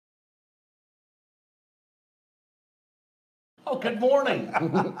Oh, good morning.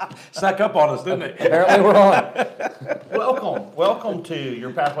 Snuck up on us, didn't it? Apparently we're on. Welcome to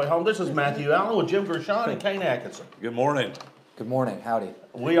Your Pathway Home. This is Matthew Allen with Jim Gershon and Kane Atkinson. Good morning. Good morning. Howdy.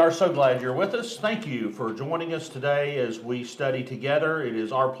 We are so glad you're with us. Thank you for joining us today as we study together. It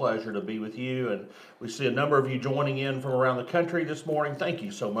is our pleasure to be with you, and we see a number of you joining in from around the country this morning. Thank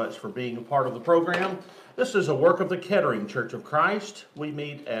you so much for being a part of the program. This is a work of the Kettering Church of Christ. We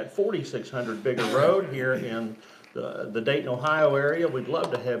meet at 4600 Bigger Road here in the Dayton, Ohio area. We'd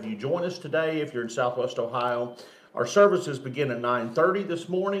love to have you join us today if you're in Southwest Ohio. Our services begin at 9:30 this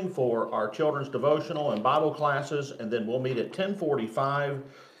morning for our children's devotional and Bible classes, and then we'll meet at 10:45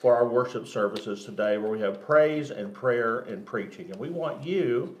 for our worship services today, where we have praise and prayer and preaching. And we want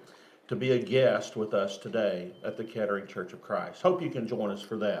you to be a guest with us today at the Kettering Church of Christ. Hope you can join us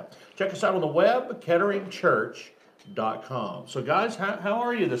for that. Check us out on the web, ketteringchurch.com. So guys, how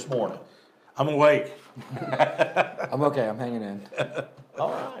are you this morning? I'm awake. I'm okay. I'm hanging in.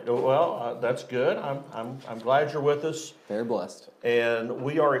 All right. Well, that's good. I'm glad you're with us. Very blessed. And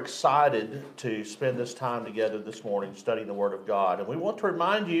we are excited to spend this time together this morning studying the Word of God. And we want to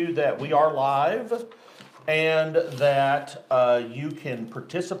remind you that we are live and that you can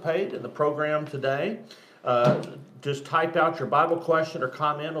participate in the program today. Just type out your Bible question or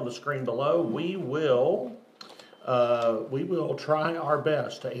comment on the screen below. We will try our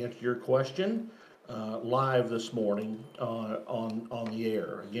best to answer your question live this morning on the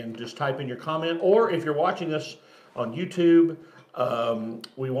air. Again, just type in your comment, or if you're watching us on YouTube,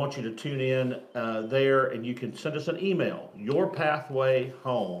 we want you to tune in there, and you can send us an email,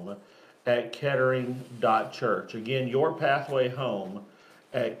 yourpathwayhome@kettering.church. Again,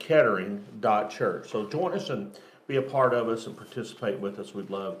 yourpathwayhome@kettering.church. So join us and be a part of us and participate with us. We'd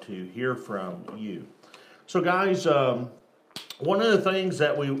love to hear from you. So guys, one of the things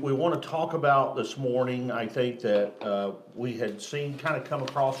that we want to talk about this morning, I think that we had seen kind of come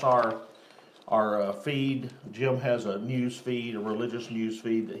across our feed. Jim has a news feed, a religious news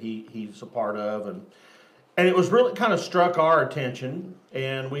feed that he's a part of, and it was really kind of struck our attention,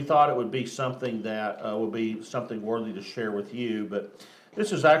 and we thought it would be something that would be something worthy to share with you. But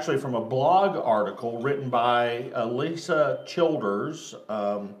this is actually from a blog article written by Lisa Childers,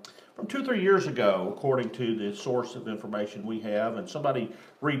 from 2-3 years ago, according to the source of information we have, and somebody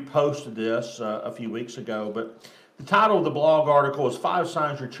reposted this a few weeks ago. But the title of the blog article is 5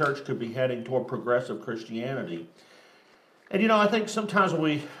 Signs Your Church Could Be Heading Toward Progressive Christianity. And I think sometimes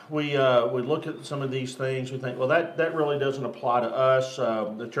we look at some of these things, we think, well, that really doesn't apply to us.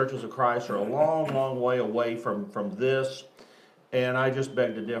 The churches of Christ are a long way away from this, and I just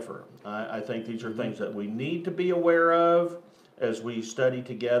beg to differ. I think these are things that we need to be aware of as we study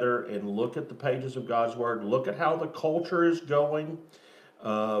together and look at the pages of God's Word, look at how the culture is going,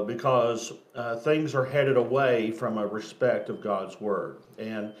 because things are headed away from a respect of God's Word.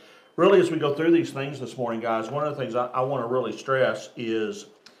 And really, as we go through these things this morning, guys, one of the things I want to really stress is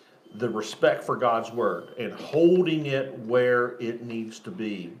the respect for God's Word and holding it where it needs to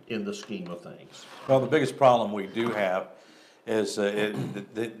be in the scheme of things. Well, the biggest problem we do have is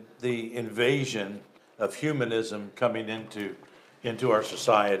the invasion of humanism coming into our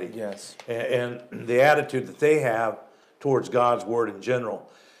society. Yes. And the attitude that they have towards God's Word in general.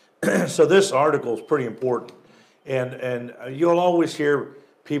 So this article is pretty important. And you'll always hear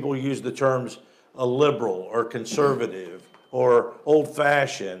people use the terms a liberal or conservative or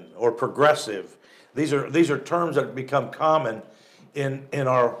old-fashioned or progressive. These are terms that become common in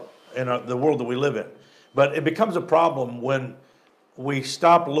the world that we live in. But it becomes a problem when we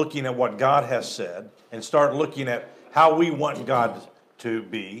stop looking at what God has said and start looking at how we want God to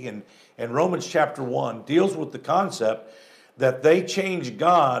be. And Romans chapter 1 deals with the concept that they changed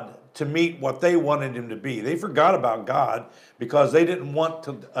God to meet what they wanted him to be. They forgot about God because they didn't want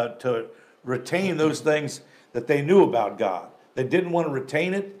to retain those things that they knew about God. They didn't want to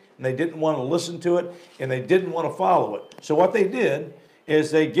retain it, and they didn't want to listen to it, and they didn't want to follow it. So what they did is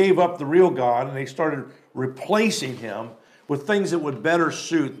they gave up the real God, and they started replacing him with things that would better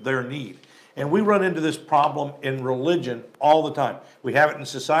suit their need. And we run into this problem in religion all the time. We have it in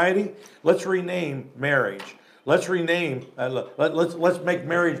society. Let's rename marriage. Let's rename. Let's make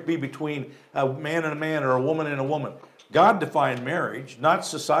marriage be between a man and a man or a woman and a woman. God defined marriage, not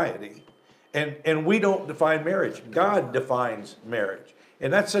society, and we don't define marriage. God defines marriage,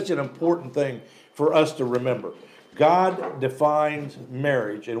 and that's such an important thing for us to remember. God defines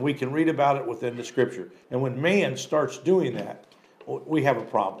marriage, and we can read about it within the Scripture. And when man starts doing that, we have a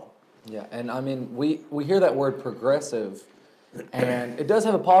problem. Yeah, and I mean, we hear that word progressive, and it does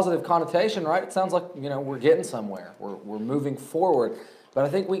have a positive connotation, right? It sounds like, we're getting somewhere. We're moving forward. But I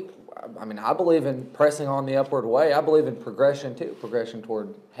think I believe in pressing on the upward way. I believe in progression too, progression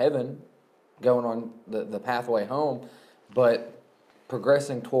toward heaven, going on the pathway home, but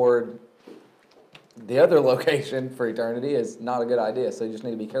progressing toward the other location for eternity is not a good idea. So you just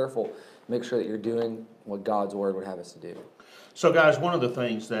need to be careful, make sure that you're doing what God's word would have us to do. So, guys, one of the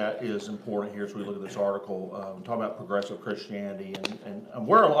things that is important here as we look at this article, talk about progressive Christianity and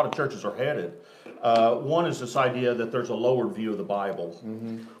where a lot of churches are headed. One is this idea that there's a lowered view of the Bible.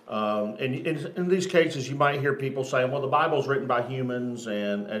 And in these cases, you might hear people saying, well, the Bible's written by humans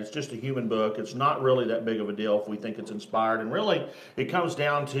and it's just a human book. It's not really that big of a deal if we think it's inspired. And really, it comes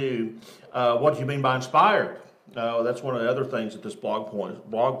down to what do you mean by inspired? That's one of the other things that this blog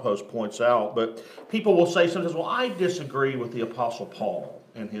post points out. But people will say sometimes, well, I disagree with the Apostle Paul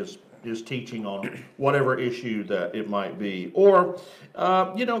and his teaching on whatever issue that it might be. Or,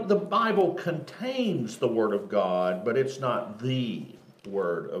 the Bible contains the Word of God, but it's not the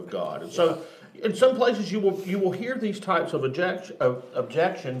Word of God. And so in some places you will hear these types of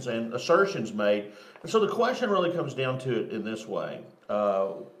objections and assertions made. And so the question really comes down to it in this way.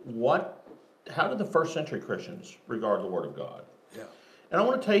 How did the first century Christians regard the Word of God? Yeah. And I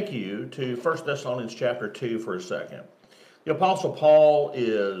want to take you to 1 Thessalonians chapter 2 for a second. The Apostle Paul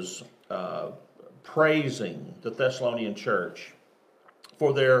is praising the Thessalonian church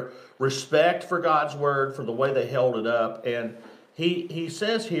for their respect for God's Word, for the way they held it up. And he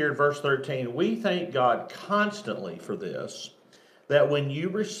says here in verse 13, we thank God constantly for this, that when you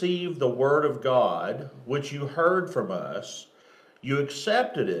received the Word of God, which you heard from us, you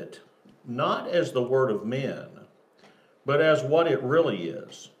accepted it, not as the word of men, but as what it really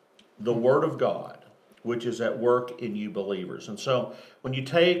is, the Word of God, which is at work in you believers. And so when you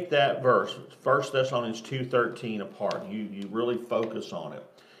take that verse, 1 Thessalonians 2:13 apart, you really focus on it.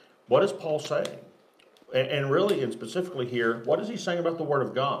 What is Paul saying? And really, and specifically here, what is he saying about the Word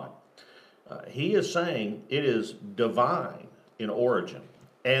of God? He is saying it is divine in origin,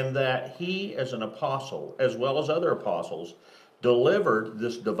 and that he as an apostle, as well as other apostles, delivered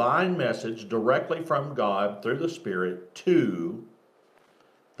this divine message directly from God through the Spirit to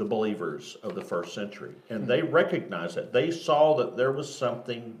the believers of the first century. And they recognized that. They saw that there was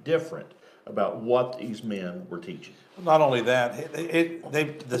something different about what these men were teaching. Not only that,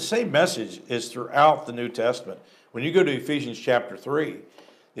 the same message is throughout the New Testament. When you go to Ephesians chapter 3,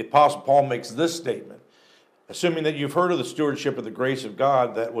 the Apostle Paul makes this statement, assuming that you've heard of the stewardship of the grace of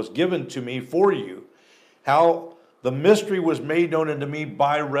God that was given to me for you, how the mystery was made known unto me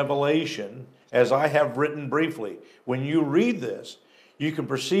by revelation, as I have written briefly. When you read this, you can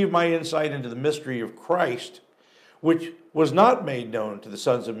perceive my insight into the mystery of Christ, which was not made known to the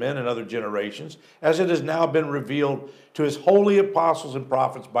sons of men in other generations, as it has now been revealed to his holy apostles and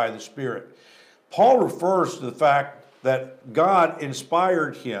prophets by the Spirit. Paul refers to the fact that God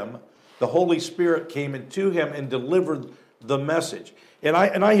inspired him, the Holy Spirit came into him and delivered the message. And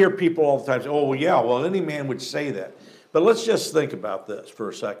I hear people all the time say, oh, yeah, well, any man would say that. But let's just think about this for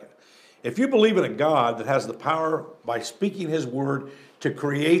a second. If you believe in a God that has the power by speaking his word to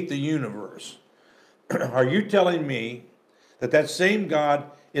create the universe, are you telling me that that same God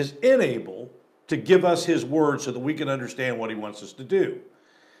is unable to give us his word so that we can understand what he wants us to do?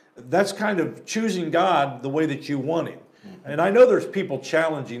 That's kind of choosing God the way that you want him. And I know there's people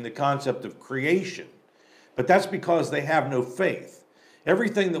challenging the concept of creation, but that's because they have no faith.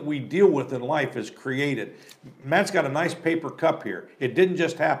 Everything that we deal with in life is created. Matt's got a nice paper cup here. It didn't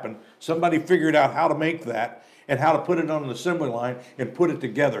just happen. Somebody figured out how to make that and how to put it on an assembly line and put it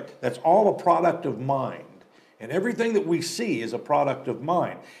together. That's all a product of mind. And everything that we see is a product of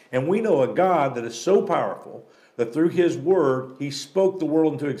mind. And we know a God that is so powerful that through his word, he spoke the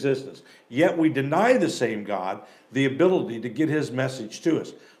world into existence. Yet we deny the same God the ability to get his message to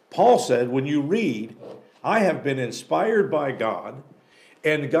us. Paul said, when you read, I have been inspired by God,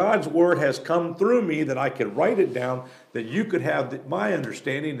 and God's word has come through me that I could write it down, that you could have my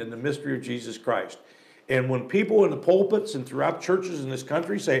understanding in the mystery of Jesus Christ. And when people in the pulpits and throughout churches in this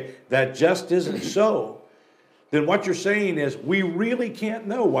country say that just isn't so, then what you're saying is we really can't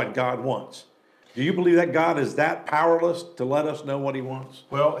know what God wants. Do you believe that God is that powerless to let us know what he wants?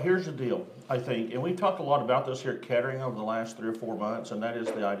 Well, here's the deal, I think, and we've talked a lot about this here at Kettering over the last 3 or 4 months, and that is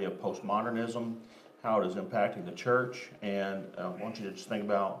the idea of postmodernism, how it is impacting the church. And I want you to just think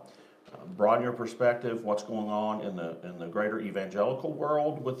about, broaden your perspective, what's going on in the greater evangelical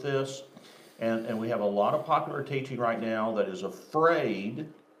world with this. And we have a lot of popular teaching right now that is afraid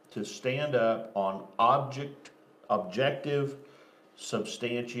to stand up on objective,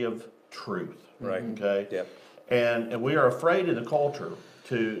 substantive truth. Right. Okay? Yep. And we are afraid in the culture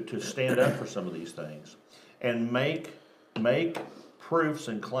to stand up for some of these things and make proofs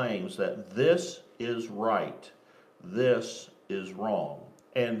and claims that this is right, this is wrong.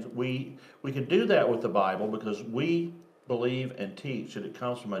 And we can do that with the Bible because we believe and teach that it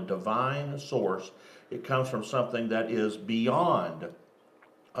comes from a divine source. It comes from something that is beyond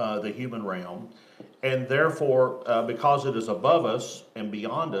the human realm, and therefore, because it is above us and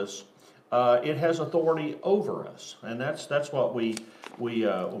beyond us, it has authority over us, and that's what we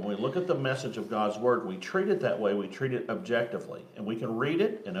when we look at the message of God's Word, we treat it that way. We treat it objectively, and we can read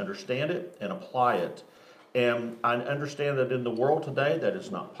it and understand it and apply it. And I understand that in the world today, that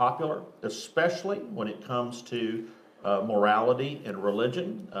is not popular, especially when it comes to morality and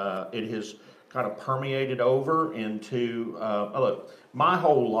religion. It has kind of permeated over into look, my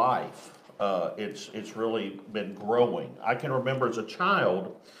whole life. It's really been growing. I can remember as a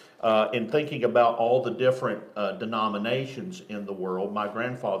child, in thinking about all the different denominations in the world. My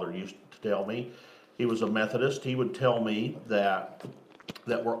grandfather used to tell me, he was a Methodist. He would tell me that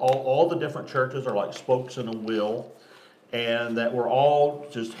we're all the different churches are like spokes in a wheel, and that we're all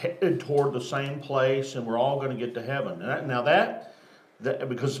just headed toward the same place, and we're all going to get to heaven. Now that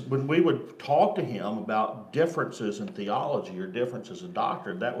because when we would talk to him about differences in theology or differences in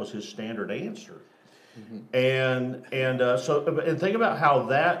doctrine, that was his standard answer. And think about how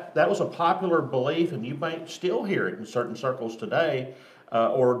that was a popular belief, and you might still hear it in certain circles today,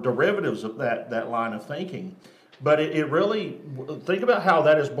 or derivatives of that line of thinking. But it really, think about how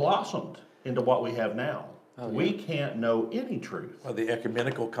that has blossomed into what we have now. Oh, yeah. We can't know any truth. Well, the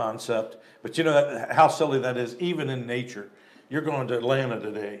ecumenical concept, but you know how silly that is, even in nature. You're going to Atlanta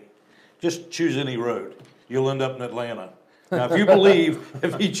today. Just choose any road. You'll end up in Atlanta. Now, if you believe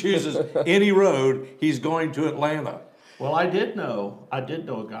if he chooses any road, he's going to Atlanta. Well, I did know a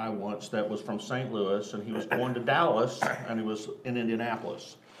guy once that was from St. Louis, and he was going to Dallas, and he was in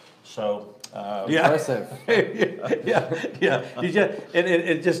Indianapolis. So, impressive. yeah.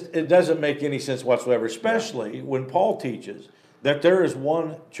 It doesn't make any sense whatsoever, especially when Paul teaches that there is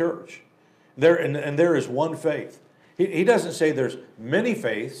one church, and there is one faith. He doesn't say there's many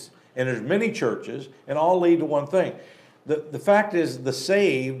faiths and there's many churches and all lead to one thing. The fact is the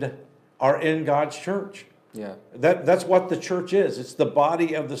saved are in God's church. Yeah. That's what the church is. It's the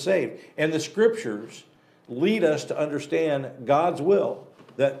body of the saved. And the scriptures lead us to understand God's will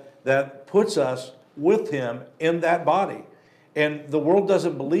that puts us with him in that body. And the world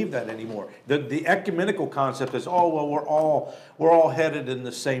doesn't believe that anymore. The ecumenical concept is, we're all headed in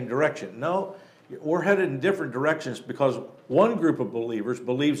the same direction. No, we're headed in different directions because one group of believers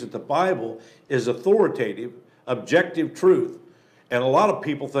believes that the Bible is authoritative, objective truth. And a lot of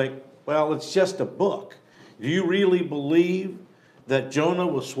people think, well, it's just a book. Do you really believe that Jonah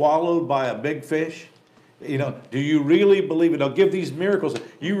was swallowed by a big fish? You know, do you really believe it? I'll give these miracles.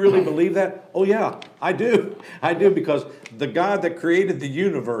 You really believe that? Oh, yeah, I do. I do, because the God that created the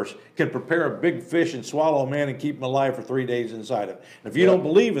universe can prepare a big fish and swallow a man and keep him alive for 3 days inside of it. And if you don't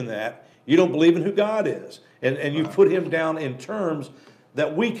believe in that, you don't believe in who God is. And you put him down in terms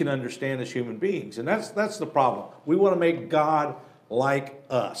that we can understand as human beings. And that's the problem. We want to make God like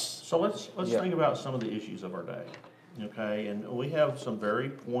us. So let's think about some of the issues of our day. Okay, and we have some very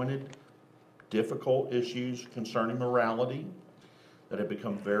pointed, difficult issues concerning morality that have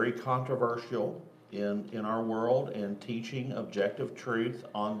become very controversial in our world, and teaching objective truth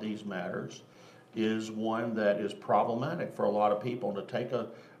on these matters is one that is problematic for a lot of people. To take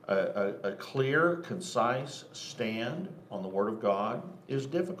a clear, concise stand on the Word of God is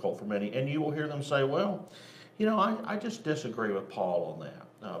difficult for many. And you will hear them say, well, you know, I just disagree with Paul on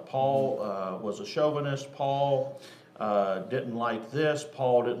that. Paul was a chauvinist. Paul didn't like this.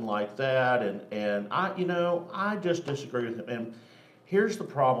 Paul didn't like that. And I just disagree with him. And here's the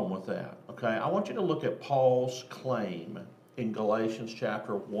problem with that, okay? I want you to look at Paul's claim in Galatians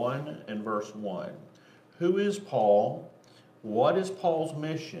chapter 1 and verse 1. Who is Paul? What is Paul's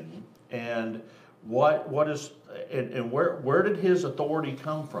mission, and where did his authority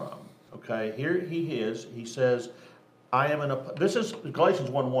come from? Okay, here he is. He says, this is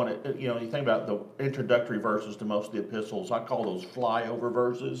Galatians 1:1. You think about the introductory verses to most of the epistles. I call those flyover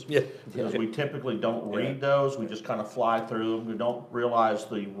verses. Yeah. Because we typically don't read those. We just kind of fly through them. We don't realize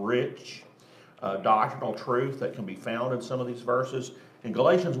the rich doctrinal truth that can be found in some of these verses. And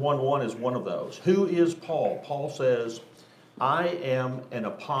Galatians 1:1 is one of those. Who is Paul? Paul says, I am an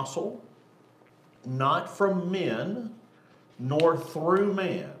apostle, not from men, nor through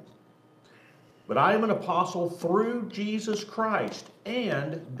man, but I am an apostle through Jesus Christ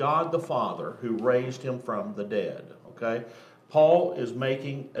and God the Father, who raised him from the dead. Okay? Paul is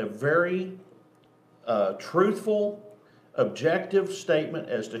making a very truthful objective statement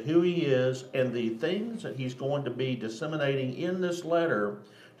as to who he is and the things that he's going to be disseminating in this letter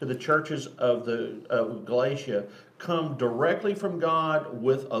to the churches of Galatia come directly from God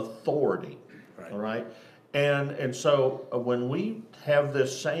with authority. Right. All right? And so when we have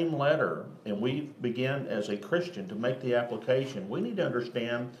this same letter and we begin as a Christian to make the application, we need to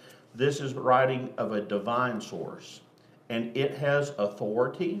understand this is writing of a divine source. And it has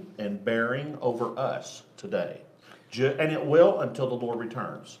authority and bearing over us today. And it will until the Lord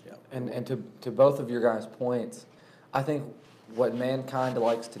returns. Yeah. And to both of your guys' points, I think what mankind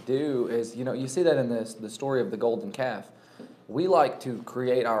likes to do is, you see that in the story of the golden calf. We like to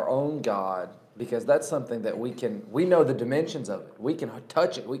create our own God because that's something that we know the dimensions of it. We can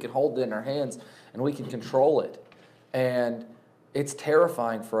touch it, we can hold it in our hands, and we can control it. And it's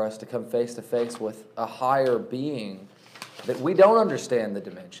terrifying for us to come face to face with a higher being that we don't understand the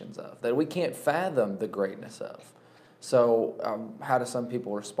dimensions of, that we can't fathom the greatness of. So how do some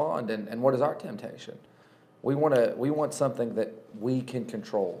people respond, and what is our temptation? We want something that we can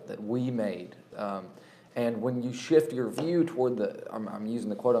control, that we made. And when you shift your view toward I'm using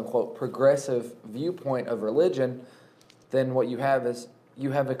the quote-unquote progressive viewpoint of religion, then what you have is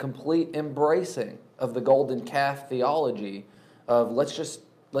you have a complete embracing of the golden calf theology of let's just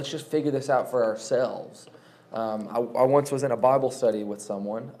figure this out for ourselves. I once was in a Bible study with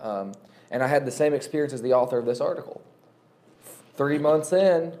someone, and I had the same experience as the author of this article. 3 months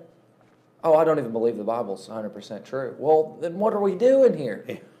in, I don't even believe the Bible's 100% true. Well, then what are we doing here?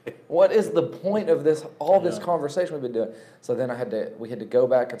 What is the point of this conversation we've been doing? So then we had to go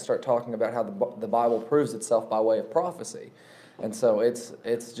back and start talking about how the Bible proves itself by way of prophecy. And so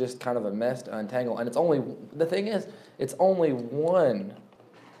it's just kind of a mess to untangle. And the thing is, it's only one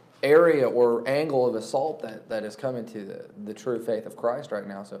area or angle of assault that is coming to the true faith of Christ right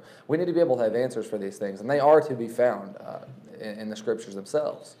now. So we need to be able to have answers for these things, and they are to be found in the Scriptures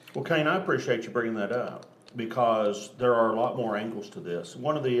themselves. Well, Kane, I appreciate you bringing that up because there are a lot more angles to this.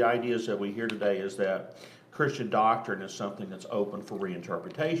 One of the ideas that we hear today is that Christian doctrine is something that's open for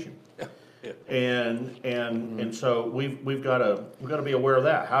reinterpretation. Yeah. And so we've got to be aware of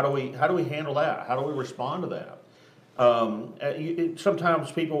that. How do we handle that? How do we respond to that?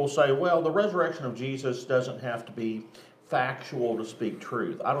 Sometimes people will say, well, the resurrection of Jesus doesn't have to be factual to speak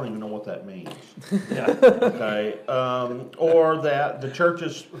truth. I don't even know what that means. Okay. Or that the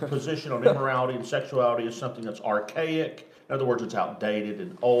church's position on immorality and sexuality is something that's archaic. In other words, it's outdated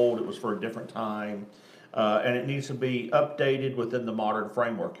and old. It was for a different time. And it needs to be updated within the modern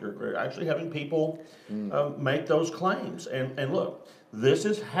framework. You're actually having people make those claims. And look, this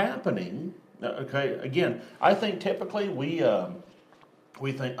is happening. Okay, again, I think typically we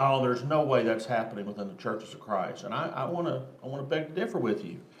think, oh, there's no way that's happening within the churches of Christ, and I want to beg to differ with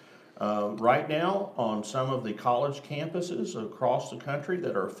you. Right now, on some of the college campuses across the country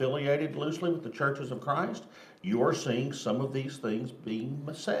that are affiliated loosely with the churches of Christ, you are seeing some of these things being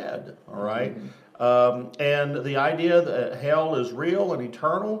said. All right, and the idea that hell is real and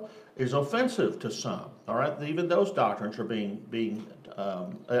eternal is offensive to some. All right, even those doctrines are being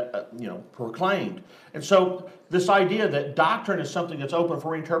proclaimed. And so this idea that doctrine is something that's open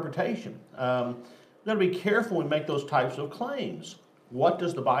for interpretation, we've got to be careful when we make those types of claims. What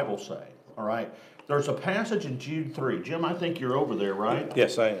does the Bible say? All right. There's a passage in Jude 3. Jim, I think you're over there, right?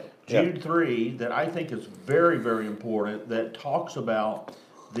 Yes, I am. Jude 3 that I think is very, very important, that talks about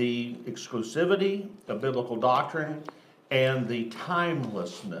the exclusivity of biblical doctrine and the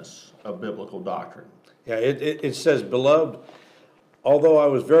timelessness of biblical doctrine. Yeah, it says, beloved, although I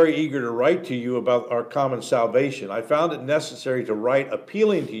was very eager to write to you about our common salvation, I found it necessary to write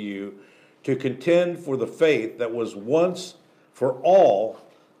appealing to you to contend for the faith that was once for all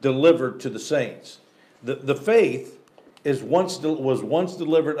delivered to the saints. The faith was once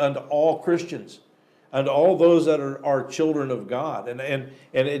delivered unto all Christians, unto all those that are children of God. And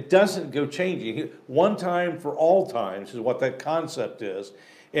it doesn't go changing. One time for all times is what that concept is.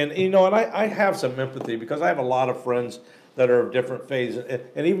 And I have some empathy because I have a lot of friends that are of different faiths,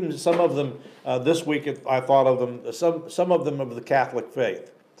 and even some of them this week I thought of them, some of them of the Catholic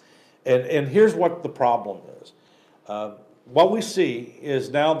faith. And here's what the problem is. What we see is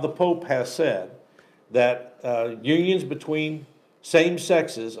now the Pope has said that unions between same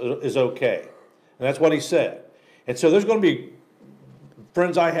sexes is okay, and that's what he said. And so there's going to be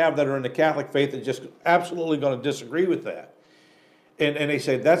friends I have that are in the Catholic faith that just absolutely going to disagree with that. And they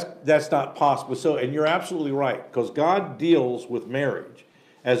say that's not possible. So, and you're absolutely right, because God deals with marriage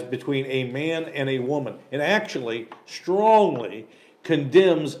as between a man and a woman, and actually strongly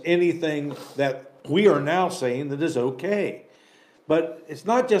condemns anything that we are now saying that is okay. But it's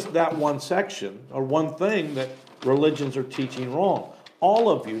not just that one section or one thing that religions are teaching wrong. All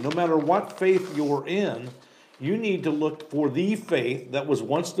of you, no matter what faith you're in, you need to look for the faith that was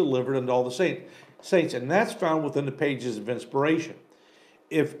once delivered unto all the saints. And that's found within the pages of inspiration.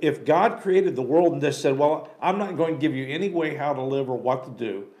 If God created the world and just said, well, I'm not going to give you any way how to live or what to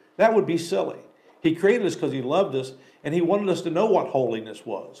do, that would be silly. He created us because he loved us, and he wanted us to know what holiness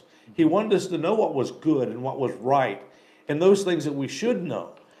was. He wanted us to know what was good and what was right, and those things that we should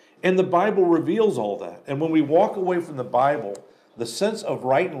know. And the Bible reveals all that. And when we walk away from the Bible, the sense of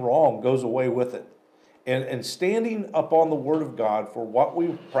right and wrong goes away with it. And standing upon the Word of God for what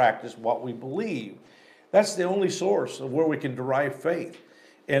we practice, what we believe, that's the only source of where we can derive faith.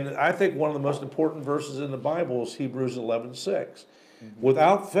 And I think one of the most important verses in the Bible is Hebrews 11:6.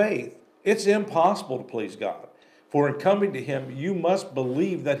 Without faith, it's impossible to please God. For in coming to him, you must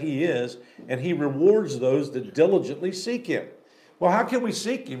believe that he is, and he rewards those that diligently seek him. Well, how can we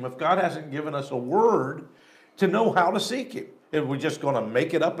seek him if God hasn't given us a word to know how to seek him? Are we just going to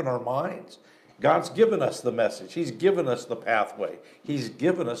make it up in our minds? God's given us the message. He's given us the pathway. He's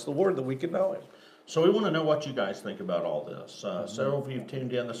given us the word that we can know him. So we want to know what you guys think about all this. Several of you have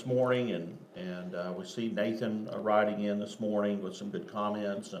tuned in this morning, and we see Nathan writing in this morning with some good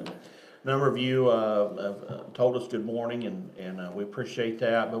comments, and a number of you have told us good morning, and we appreciate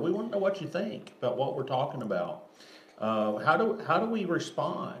that. But we want to know what you think about what we're talking about. How do we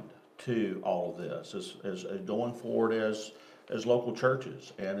respond to all of this as going forward as local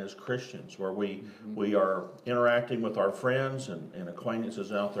churches and as Christians, where we are interacting with our friends and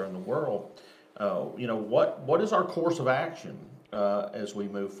acquaintances out there in the world? What is our course of action as we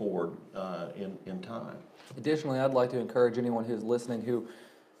move forward in time? Additionally, I'd like to encourage anyone who's listening who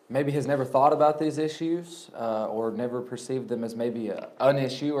maybe has never thought about these issues or never perceived them as maybe an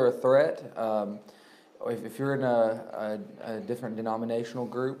issue or a threat. If you're in a different denominational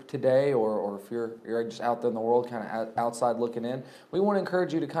group today, or if you're just out there in the world kind of outside looking in, we want to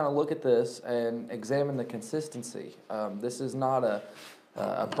encourage you to kind of look at this and examine the consistency. This is not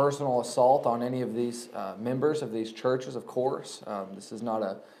a personal assault on any of these members of these churches, of course. This is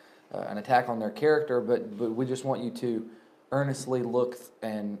not an attack on their character, but we just want you to earnestly look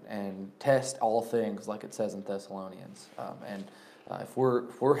and test all things, like it says in Thessalonians. If we're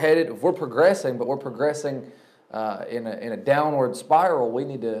progressing, but we're progressing in a downward spiral, we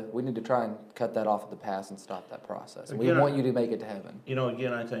need to try and cut that off at the pass and stop that process. And we want you to make it to heaven.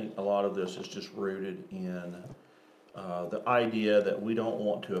 Again, I think a lot of this is just rooted in the idea that we don't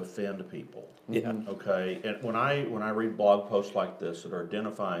want to offend people. Yeah. Okay. And when I read blog posts like this that are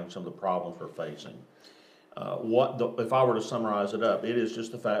identifying some of the problems we're facing, if I were to summarize it up, it is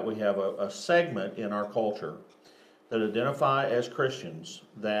just the fact we have a segment in our culture that identify as Christians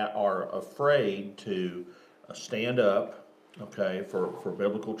that are afraid to stand up, okay, for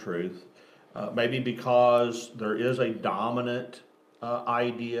biblical truth, maybe because there is a dominant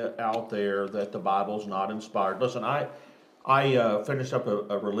idea out there that the Bible's not inspired. Listen, I finished up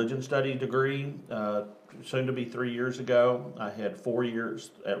a religion study degree soon to be 3 years ago. I had 4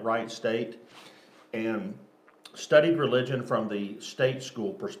 years at Wright State and studied religion from the state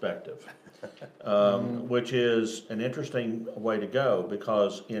school perspective, which is an interesting way to go,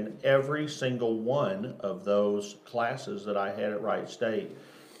 because in every single one of those classes that I had at Wright State,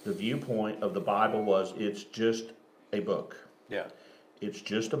 the viewpoint of the Bible was it's just a book. Yeah. It's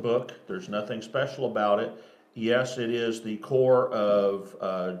just a book. There's nothing special about it. Yes, it is the core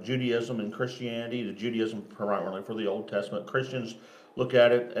of Judaism and Christianity. The Judaism primarily for the Old Testament. Christians look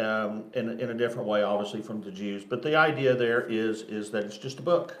at it in a different way, obviously, from the Jews. But the idea there is that it's just a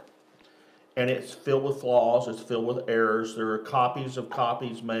book. And it's filled with flaws. It's filled with errors. There are copies of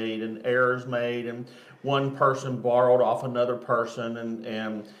copies made and errors made. And one person borrowed off another person.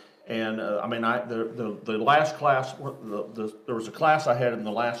 The last class, there was a class I had in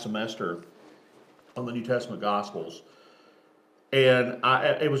the last semester on the New Testament Gospels, and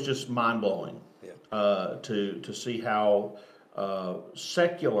it was just mind-blowing to see how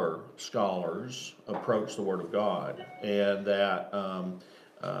secular scholars approach the Word of God, and that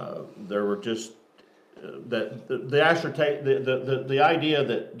there were just the idea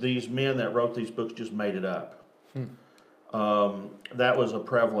that these men that wrote these books just made it up. That was a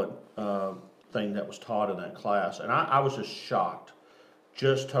prevalent thing that was taught in that class, and I was just shocked,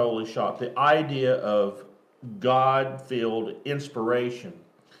 just totally shocked. The idea of God-filled inspiration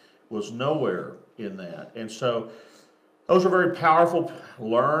was nowhere in that. And so those are very powerful,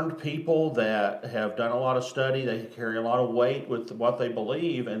 learned people that have done a lot of study. They carry a lot of weight with what they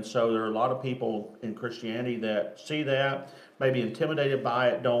believe, and so there are a lot of people in Christianity that see that, maybe intimidated by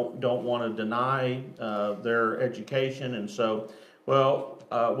it, don't want to deny their education, and so Well,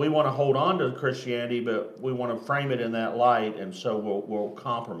 we want to hold on to Christianity, but we want to frame it in that light, and so we'll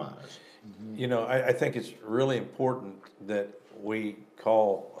compromise. You know, I think it's really important that we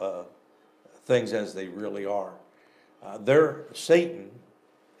call things as they really are. Satan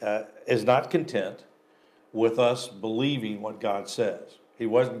is not content with us believing what God says. He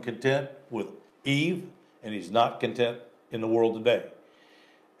wasn't content with Eve, and he's not content in the world today.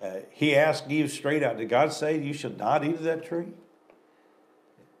 He asked Eve straight out, did God say you should not eat of that tree?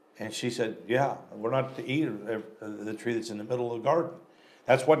 And she said, yeah, we're not to eat of the tree that's in the middle of the garden.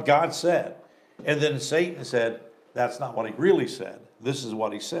 That's what God said. And then Satan said, that's not what he really said. This is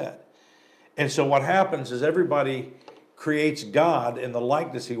what he said. And so what happens is everybody creates God in the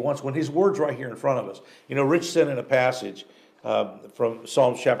likeness he wants when his word's right here in front of us. You know, Rich sent in a passage from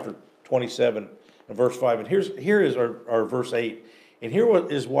Psalms chapter 27 and verse 5. And here is our verse 8. And here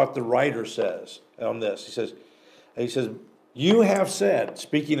is what the writer says on this. He says, you have said,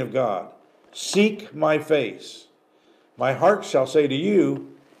 speaking of God, seek my face. My heart shall say to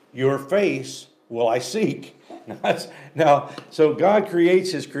you, your face will I seek. Now, so God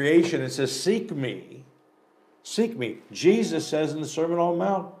creates his creation and says, seek me. Seek me. Jesus says in the Sermon on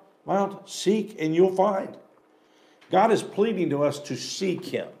the Mount, seek and you'll find. God is pleading to us to seek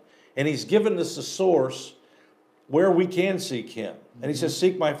him. And he's given us a source where we can seek him. And he says,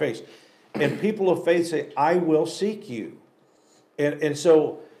 seek my face. And people of faith say, I will seek you. And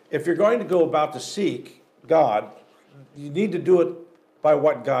so if you're going to go about to seek God, you need to do it by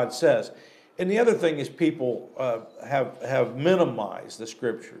what God says. And the other thing is people have minimized the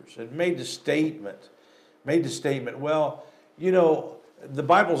scriptures and made the statement, well, you know, the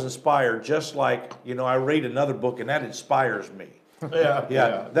Bible's inspired just like, you know, I read another book and that inspires me.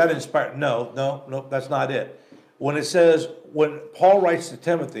 Yeah, that inspired. No, that's not it. When it says, when Paul writes to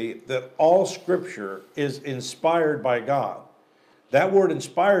Timothy that all scripture is inspired by God, that word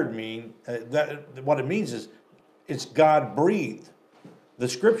inspired what it means is it's God breathed. The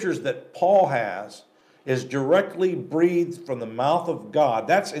scriptures that Paul has is directly breathed from the mouth of God.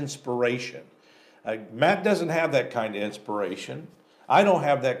 That's inspiration. Matt doesn't have that kind of inspiration. I don't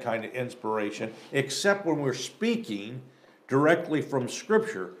have that kind of inspiration, except when we're speaking directly from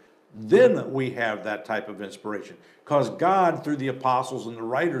scripture. Then we have that type of inspiration. Because God, through the apostles and the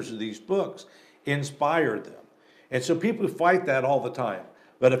writers of these books, inspired them. And so people fight that all the time.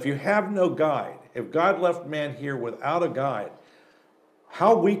 But if you have no guide, if God left man here without a guide,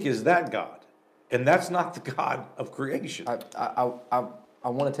 how weak is that God? And that's not the God of creation. I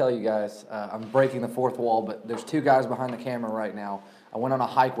want to tell you guys, I'm breaking the fourth wall, but there's two guys behind the camera right now. I went on a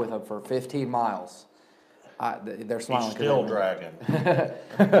hike with them for 15 miles. They're smiling. He's still dragging.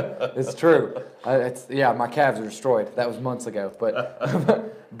 It's true. Yeah, my calves are destroyed. That was months ago.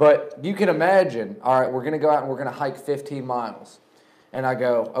 But you can imagine, all right, we're going to go out and we're going to hike 15 miles. And I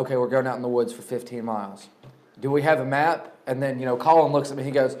go, okay, we're going out in the woods for 15 miles. Do we have a map? And then, you know, Colin looks at me,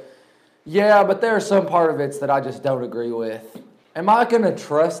 he goes, yeah, but there are some part of it that I just don't agree with. Am I going to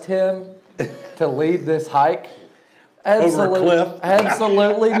trust him to lead this hike? Over a cliff?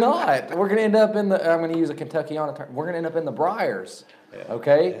 Absolutely not. We're going to end up in I'm going to use a Kentuckiana term, we're going to end up in the briars,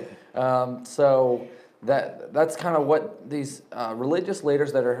 okay? So that's kind of what these religious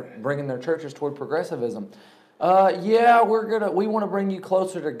leaders that are bringing their churches toward progressivism. Yeah, we want to bring you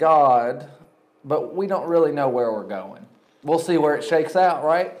closer to God, but we don't really know where we're going. We'll see where it shakes out,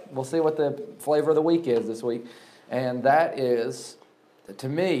 right? We'll see what the flavor of the week is this week. And that is, to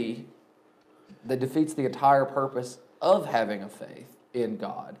me, that defeats the entire purpose of having a faith in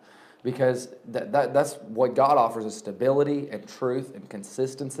God. Because that's what God offers is stability and truth and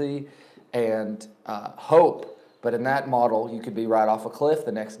consistency and hope. But in that model, you could be right off a cliff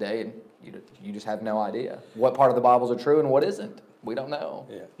the next day and you just have no idea what part of the Bibles are true and what isn't. We don't know.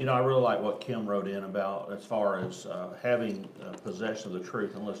 Yeah. You know, I really like what Kim wrote in about as far as having possession of the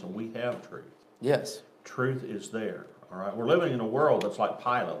truth. And listen, we have truth. Yes. Truth is there. All right. We're living in a world that's like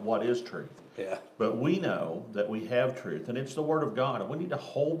Pilate. What is truth? Yeah. But we know that we have truth, and it's the Word of God. And we need to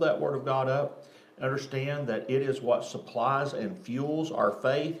hold that Word of God up, understand that it is what supplies and fuels our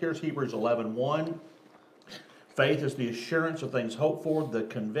faith. Here's Hebrews 11:1. Faith is the assurance of things hoped for, the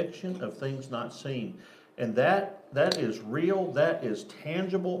conviction of things not seen. And that is real, that is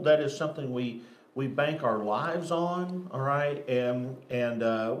tangible, that is something we bank our lives on, all right? And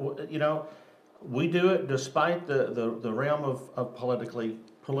you know, we do it despite the realm of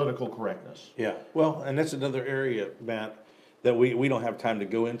political correctness. Yeah, well, and that's another area, Matt, that we don't have time to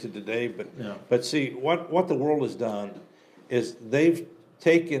go into today. But Yeah. but see, what the world has done is they've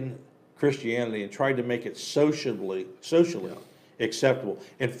taken Christianity and tried to make it socially acceptable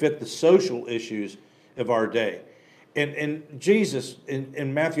and fit the social issues of our day. And Jesus,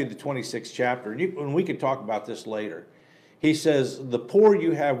 in Matthew the 26th chapter, and we could talk about this later, he says, the poor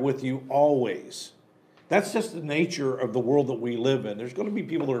you have with you always. That's just the nature of the world that we live in. There's going to be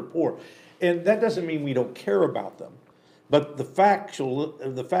people that are poor. And that doesn't mean we don't care about them. But the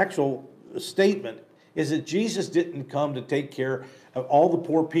factual statement is that Jesus didn't come to take care of all the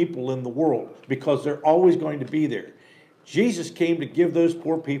poor people in the world, because they're always going to be there. Jesus came to give those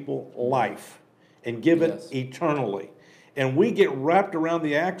poor people life and give it eternally. And we get wrapped around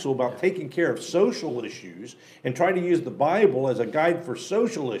the axle about taking care of social issues and try to use the Bible as a guide for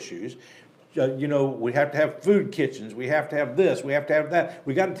social issues. You know, we have to have food kitchens, we have to have this, we have to have that.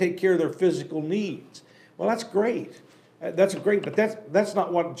 We got to take care of their physical needs. Well, that's great. That's great, but that's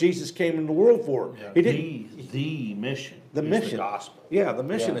not what Jesus came in the world for. Yeah. He didn't. The mission. The is mission. The gospel. Yeah, the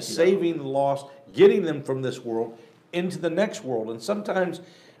mission is saving the lost, getting them from this world into the next world. And sometimes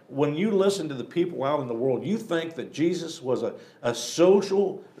when you listen to the people out in the world, you think that Jesus was a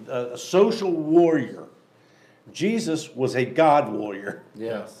social warrior. Jesus was a God warrior.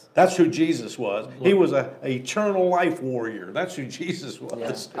 Yes. That's who Jesus was. He was an eternal life warrior. That's who Jesus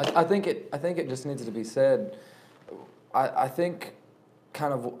was. Yeah. I think it just needs to be said. I think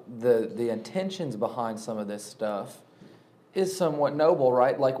kind of the intentions behind some of this stuff is somewhat noble,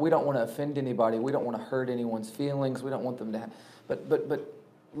 right? Like, we don't want to offend anybody. We don't want to hurt anyone's feelings. We don't want them to have... But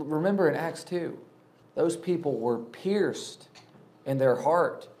remember in Acts 2, those people were pierced in their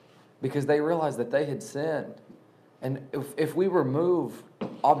heart because they realized that they had sinned. And if we remove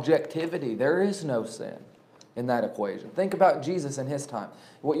objectivity, there is no sin in that equation. Think about Jesus in his time.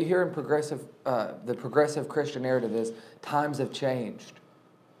 What you hear in the progressive Christian narrative is times have changed.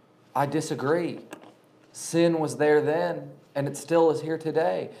 I disagree. Sin was there then, and it still is here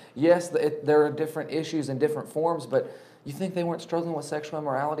today. Yes, there are different issues in different forms, but you think they weren't struggling with sexual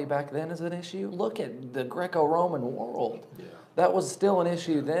immorality back then as an issue? Look at the Greco-Roman world. Yeah. That was still an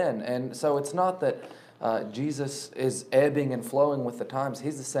issue then. And so it's not that Jesus is ebbing and flowing with the times.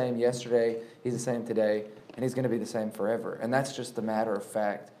 He's the same yesterday, he's the same today, and he's going to be the same forever. And that's just the matter of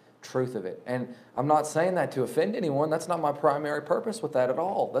fact truth of it. And I'm not saying that to offend anyone. That's not my primary purpose with that at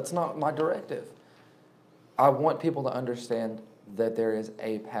all. That's not my directive. I want people to understand that there is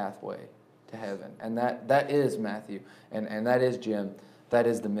a pathway to heaven. And that is Matthew, and that is Jim. That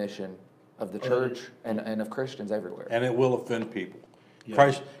is the mission of the church and of Christians everywhere. And it will offend people.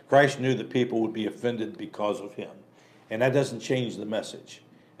 Yeah. Christ knew that people would be offended because of him. And that doesn't change the message.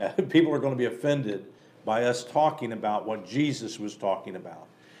 People are going to be offended by us talking about what Jesus was talking about.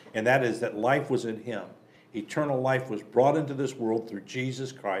 And that is that life was in him. Eternal life was brought into this world through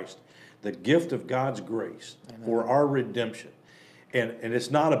Jesus Christ, the gift of God's grace. Amen. For our redemption. And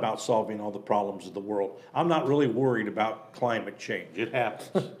it's not about solving all the problems of the world. I'm not really worried about climate change. It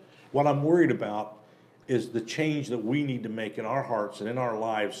happens. What I'm worried about is the change that we need to make in our hearts and in our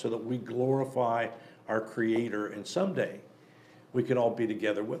lives so that we glorify our Creator, and someday we can all be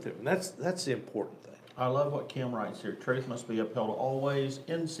together with him. And that's the important thing. I love what Kim writes here. Truth must be upheld always,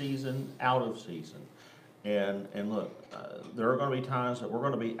 in season, out of season. And look, there are going to be times that we're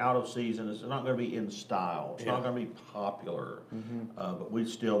going to be out of season. It's not going to be in style. It's not going to be popular. But we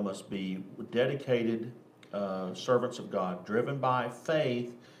still must be dedicated servants of God, driven by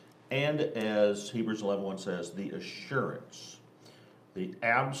faith, and as Hebrews 11:1 says, the assurance, the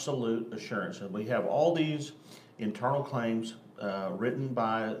absolute assurance. And we have all these internal claims written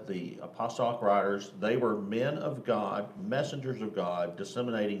by the apostolic writers. They were men of God, messengers of God,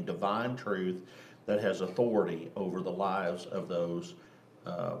 disseminating divine truth that has authority over the lives of those,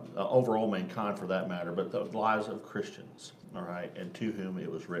 over all mankind for that matter, but the lives of Christians, all right, and to whom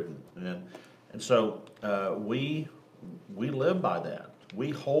it was written. And so we live by that. We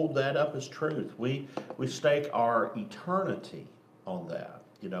hold that up as truth. We stake our eternity on that,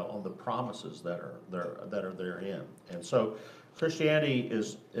 you know, on the promises that are therein. And so Christianity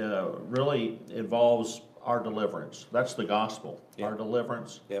is really involves our deliverance. That's the gospel. Yep. Our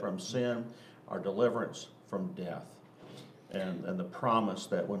deliverance from sin, our deliverance from death, and the promise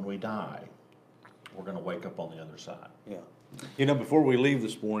that when we die, we're going to wake up on the other side. Yeah. You know, before we leave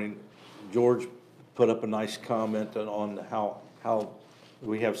this morning, George put up a nice comment on how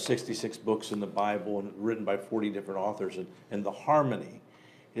we have 66 books in the Bible and written by 40 different authors, and the harmony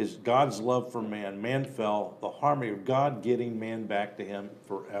is God's love for man. Man fell, the harmony of God getting man back to him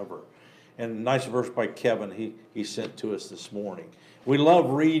forever. And a nice verse by Kevin he sent to us this morning. We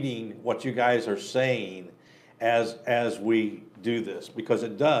love reading what you guys are saying as we do this, because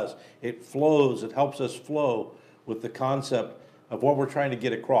it does. It flows. It helps us flow with the concept of what we're trying to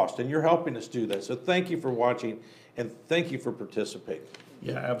get across. And you're helping us do that. So thank you for watching. and thank you for participating.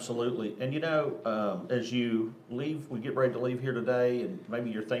 Yeah, absolutely. And as you leave, we get ready to leave here today, and maybe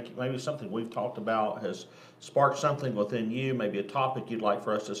you're thinking, maybe something we've talked about has sparked something within you, maybe a topic you'd like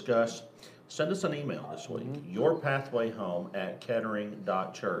for us to discuss. Send us an email this week,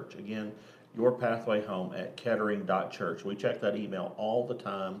 yourpathwayhome@kettering.church. Again, yourpathwayhome@kettering.church. We check that email all the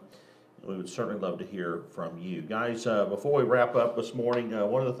time. We would certainly love to hear from you. Guys, before we wrap up this morning,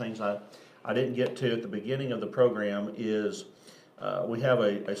 one of the things I didn't get to at the beginning of the program is we have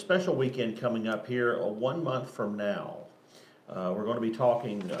a special weekend coming up here 1 month from now. We're going to be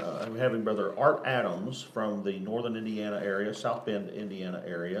talking, having Brother Art Adams from the Northern Indiana area, South Bend, Indiana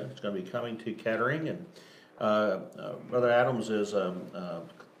area. It's going to be coming to Kettering, and Brother Adams is a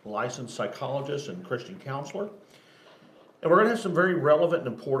licensed psychologist and Christian counselor. And we're going to have some very relevant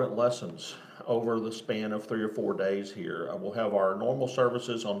and important lessons over the span of 3 or 4 days here. We'll have our normal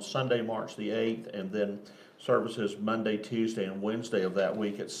services on Sunday, March the 8th, and then services Monday, Tuesday, and Wednesday of that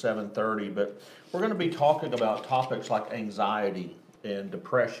week at 7:30. But we're going to be talking about topics like anxiety and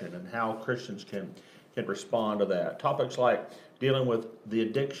depression and how Christians can respond to that. Topics like dealing with the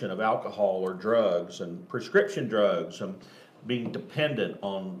addiction of alcohol or drugs and prescription drugs and being dependent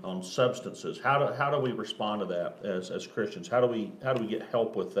on substances. How do we respond to that as Christians? How do we get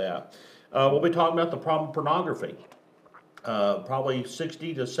help with that? We'll be talking about the problem of pornography. Probably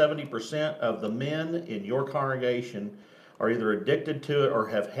 60 to 70% of the men in your congregation are either addicted to it or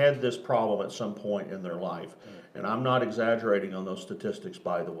have had this problem at some point in their life. And I'm not exaggerating on those statistics,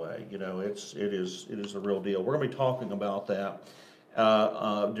 by the way. It is the real deal. We're going to be talking about that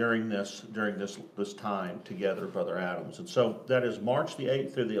during this time together, Brother Adams. And so that is March the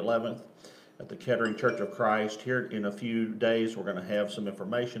 8th through the 11th at the Kettering Church of Christ. Here in a few days, we're going to have some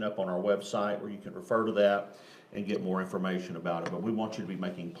information up on our website where you can refer to that and get more information about it. But we want you to be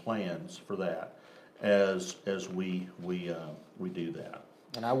making plans for that as we do that.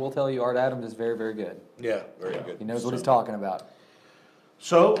 And I will tell you, Art Adams is very, very good. Yeah, very good. He knows what he's talking about.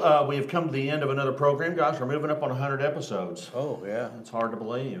 So we have come to the end of another program. Gosh, we're moving up on 100 episodes. Oh, yeah. It's hard to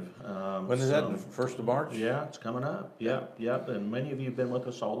believe. When is that, the 1st of March? Yeah, it's coming up. Yep. And many of you have been with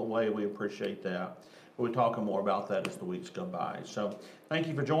us all the way. We appreciate that. We'll be talking more about that as the weeks go by. So thank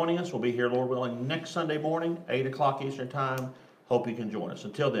you for joining us. We'll be here, Lord willing, next Sunday morning, 8 o'clock Eastern Time. Hope you can join us.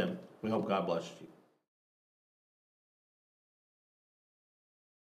 Until then, we hope God blesses you.